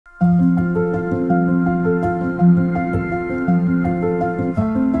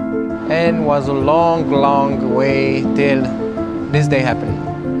and was a long, long way till this day happened.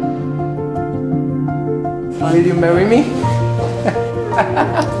 Will you marry me?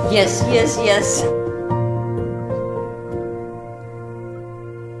 Yes, yes, yes.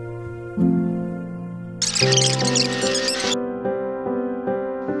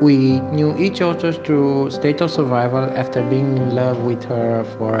 We knew each other through State of Survival after being in love with her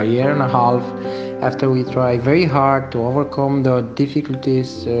for a year and a half, after we tried very hard to overcome the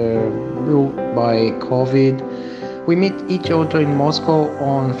difficulties brought by COVID. We met each other in Moscow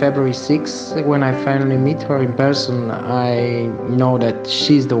on February 6th. When I finally meet her in person, I know that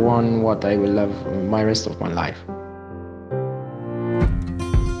she's the one what I will love my rest of my life.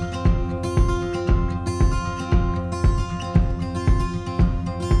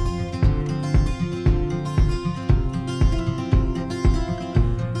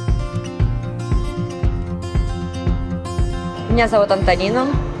 Меня зовут Антонина.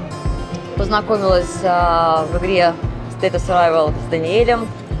 Познакомилась в игре State of Survival с Даниэлем.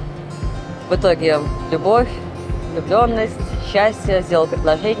 В итоге любовь, влюбленность, счастье, сделал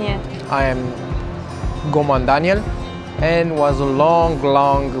предложение. I am Goman Daniel, and was a long,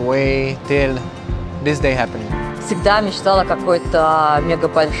 long way till this day happened. Всегда мечтала о какой-то мега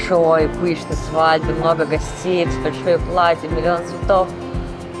большой, пышной свадьбе, много гостей, большое платье, миллион цветов.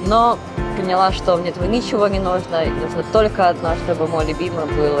 Но поняла, что мне этого ничего не нужно, и нужно только одно, чтобы мой любимый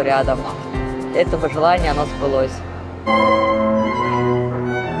был рядом. Этого желания оно сбылось.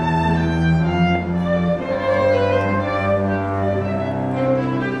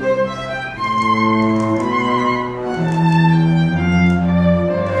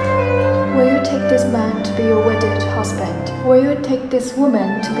 Will you take this man to be your wedded husband? Will you take this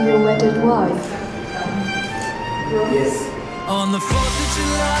woman to be your wedded wife? Yes. On the 4th of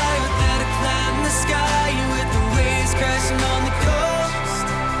July, without a cloud in the sky, with the waves crashing on the coast,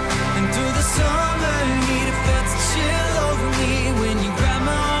 and through the summer heat, it felt a chill over me when you grabbed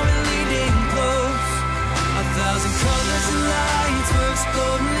my arm and leaned in close. 1,000 colors and lights were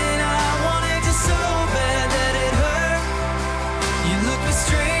exploding, and I wanted you so bad that it hurt. You looked me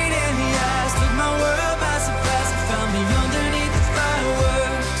straight in the eyes, took my world by surprise, and found me underneath the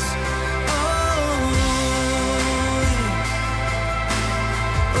fireworks.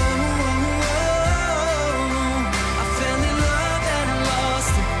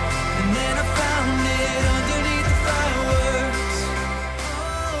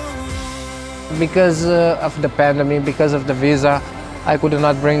 Because of the pandemic, because of the visa, I could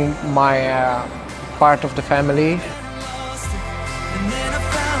not bring my part of the family.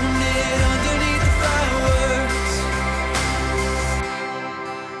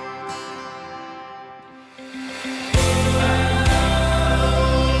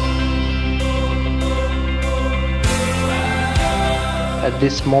 At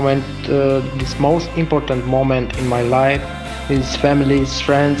this moment, this most important moment in my life, his families,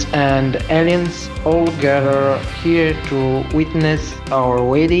 friends and aliens all gather here to witness our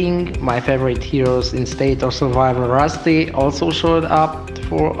wedding. My favorite heroes in State of Survival, Rusty, also showed up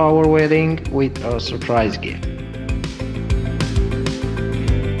for our wedding with a surprise gift.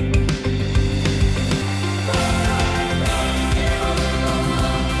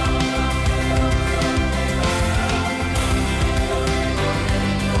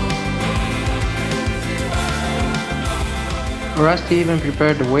 Rusty even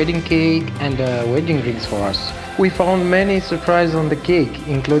prepared the wedding cake and the wedding rings for us. We found many surprises on the cake,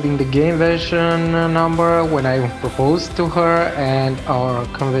 including the game version number when I proposed to her and our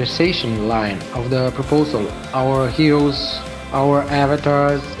conversation line of the proposal. Our heroes, our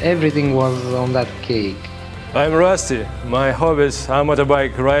avatars, everything was on that cake. I'm Rusty. My hobbies are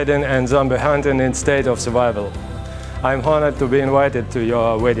motorbike riding and zombie hunting in State of Survival. I'm honored to be invited to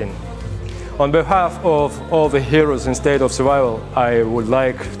your wedding. On behalf of all the heroes in State of Survival, I would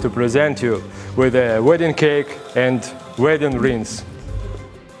like to present you with a wedding cake and wedding rings.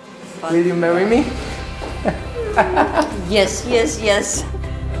 Will you marry me? Yes, yes, yes.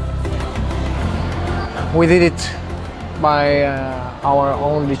 We did it by our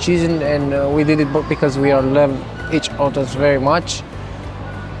own decision, and we did it because we love each other very much.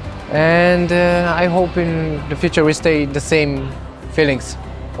 And I hope in the future we stay the same feelings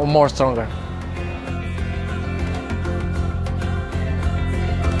or more stronger.